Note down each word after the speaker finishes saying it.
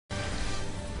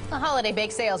The holiday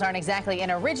bake sales aren't exactly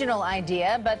an original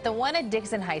idea, but the one at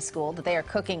Dixon High School that they are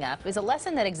cooking up is a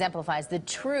lesson that exemplifies the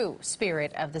true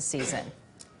spirit of the season.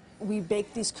 We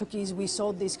baked these cookies, we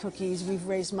sold these cookies, we've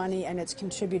raised money, and it's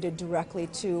contributed directly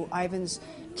to Ivan's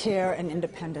care and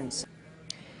independence.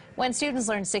 When students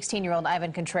learned 16-year-old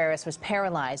Ivan Contreras was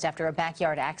paralyzed after a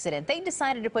backyard accident, they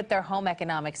decided to put their home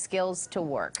economic skills to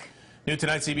work. New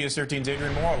tonight, CBS 13's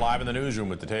Adrian Moore live in the newsroom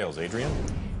with details. Adrian?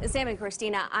 Sam and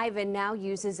Christina, Ivan now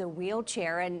uses a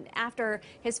wheelchair, and after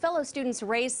his fellow students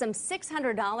raised some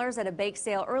 $600 at a bake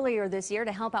sale earlier this year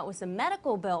to help out with some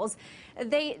medical bills,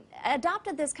 they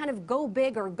adopted this kind of go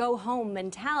big or go home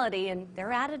mentality, and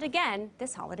they're at it again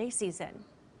this holiday season.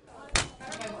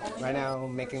 Right now,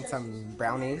 making some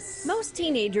brownies. Most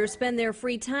teenagers spend their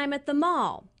free time at the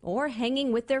mall or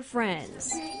hanging with their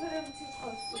friends.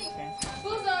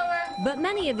 But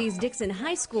many of these Dixon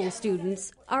High School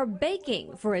students are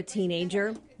baking for a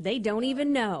teenager they don't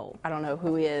even know. I don't know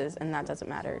who he is, and that doesn't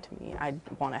matter to me. I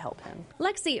want to help him.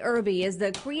 Lexi Irby is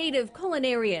the creative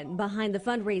culinarian behind the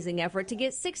fundraising effort to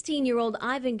get 16-year-old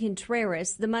Ivan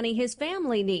Contreras the money his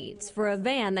family needs for a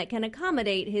van that can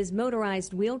accommodate his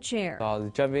motorized wheelchair. So I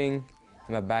was jumping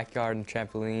in my backyard on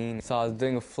trampoline. So I was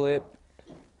doing a flip,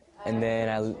 and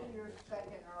then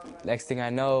next thing I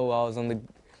know, I was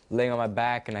laying on my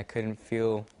back, and I couldn't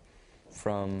feel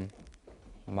from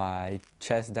my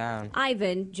chest down.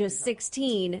 Ivan, just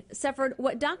 16, suffered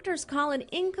what doctors call an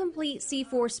incomplete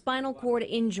C4 spinal cord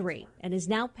injury and is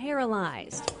now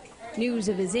paralyzed. News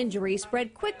of his injury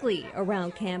spread quickly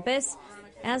around campus,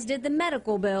 as did the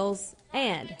medical bills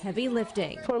and heavy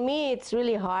lifting. For me, it's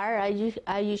really hard.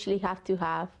 I usually have to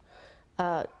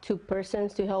have two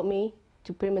persons to help me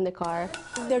to put him in the car.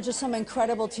 They're just some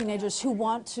incredible teenagers who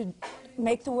want to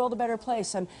make the world a better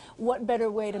place, and what better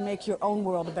way to make your own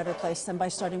world a better place than by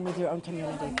starting with your own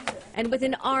community. And with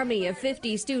an army of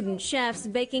 50 student chefs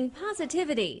baking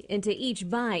positivity into each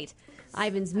bite,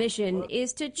 Ivan's mission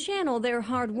is to channel their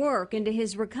hard work into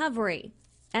his recovery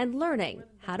and learning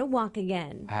how to walk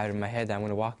again. I had in my head that I'm going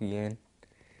to walk again.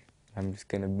 I'm just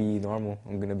going to be normal.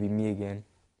 I'm going to be me again.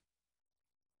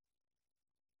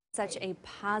 Such a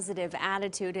positive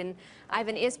attitude, and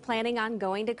Ivan is planning on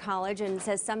going to college and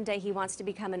says someday he wants to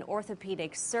become an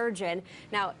orthopedic surgeon.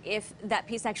 Now, if that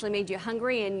piece actually made you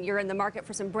hungry and you're in the market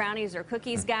for some brownies or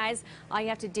cookies, guys, all you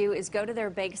have to do is go to their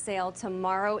bake sale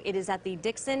tomorrow. It is at the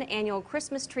Dixon Annual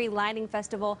Christmas Tree Lighting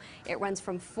Festival. It runs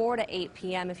from 4 to 8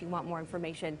 p.m. If you want more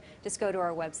information, just go to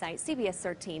our website,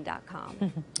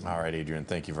 cbs13.com. All right, Adrian,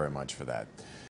 thank you very much for that.